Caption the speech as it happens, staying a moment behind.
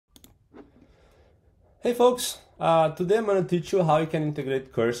Hey folks, today I'm going to teach you how you can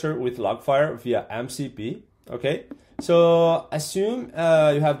integrate Cursor with Logfire via MCP. Okay, so assume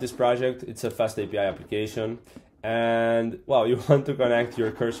you have this project, it's a fast API application, and well, you want to connect your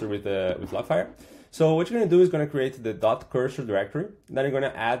Cursor with Logfire. So what you're going to do is going to create the .cursor directory, then you're going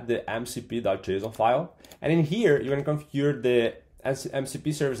to add the mcp.json file, and in here you're going to configure the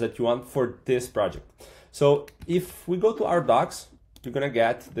MCP service that you want for this project. So if we go to our docs, you're going to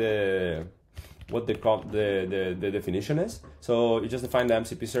get what the definition is. So you just define the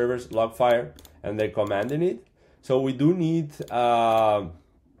MCP servers, Logfire, and the command in it. So we do need a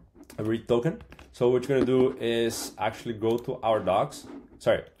read token. So what you're gonna do is actually go to our docs.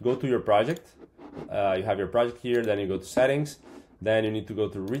 Go to your project. You have your project here, then you go to settings, then you need to go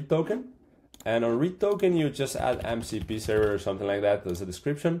to read token. And on read token, you just add MCP server or something like that as a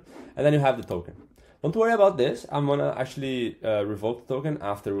description, and then you have the token. Don't worry about this. I'm gonna actually revoke the token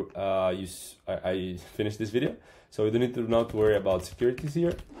after I finish this video. So you don't need to not worry about securities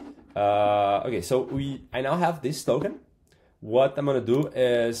here. Okay, so I now have this token. What I'm gonna do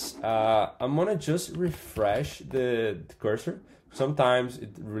is I'm gonna just refresh the cursor. Sometimes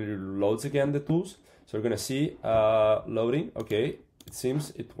it really loads again the tools. So we're gonna see loading. Okay, it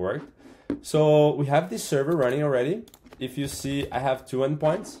seems it worked. So we have this server running already. If you see, I have two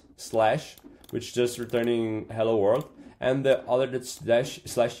endpoints, slash, which just returning hello world, and the other that's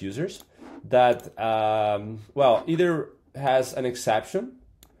slash users that, well, either has an exception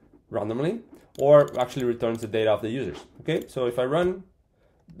randomly or actually returns the data of the users. Okay, so if I run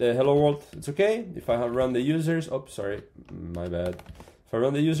the hello world, it's okay. If I run the users, oops, sorry, my bad. If I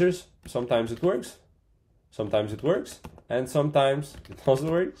run the users, sometimes it works, and sometimes it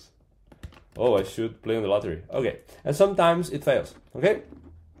also works. Oh, I should play on the lottery. Okay, and sometimes it fails. Okay.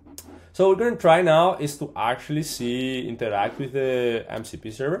 So what we're going to try now is to actually interact with the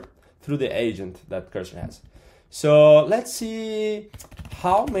MCP server through the agent that Cursor has. So let's see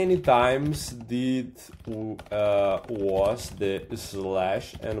how many times was the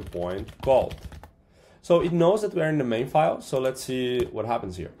slash endpoint called. So it knows that we're in the main file. So let's see what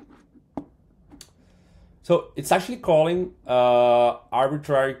happens here. So it's actually calling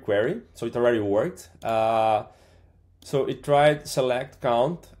arbitrary query. So it already worked. So it tried select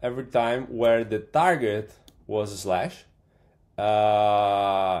count every time where the target was a slash.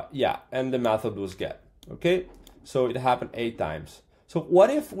 Yeah, and the method was get. Okay, so it happened 8 times. So what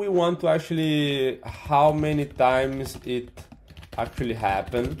if we want to actually, how many times it actually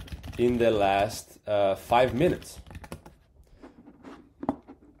happened in the last 5 minutes?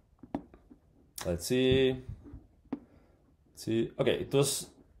 Let's see. Okay, it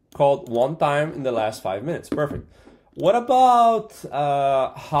was called 1 time in the last 5 minutes. Perfect. What about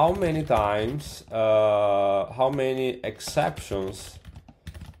how many times, how many exceptions?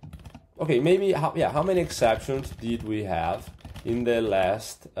 Okay, maybe, how many exceptions did we have in the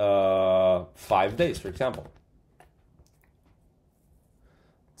last 5 days, for example?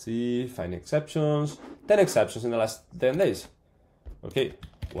 Let's see, find exceptions, 10 exceptions in the last 10 days. Okay,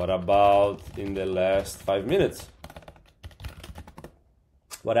 what about in the last 5 minutes?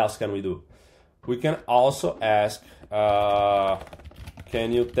 What else can we do? We can also ask,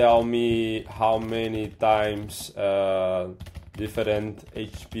 can you tell me how many times different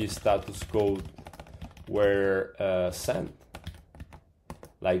HP status code were sent?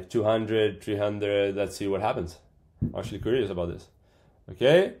 Like 200, 300, let's see what happens. I'm actually curious about this.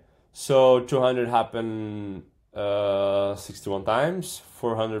 Okay, so 200 happened 61 times,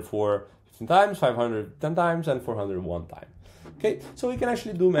 404 15 times, 500 10 times, and 401 times. Okay, so we can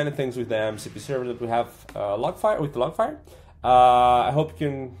actually do many things with the MCP server that we have with Logfire. I hope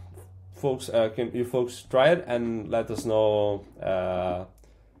you folks try it and let us know,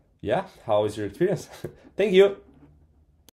 yeah, how is your experience? Thank you.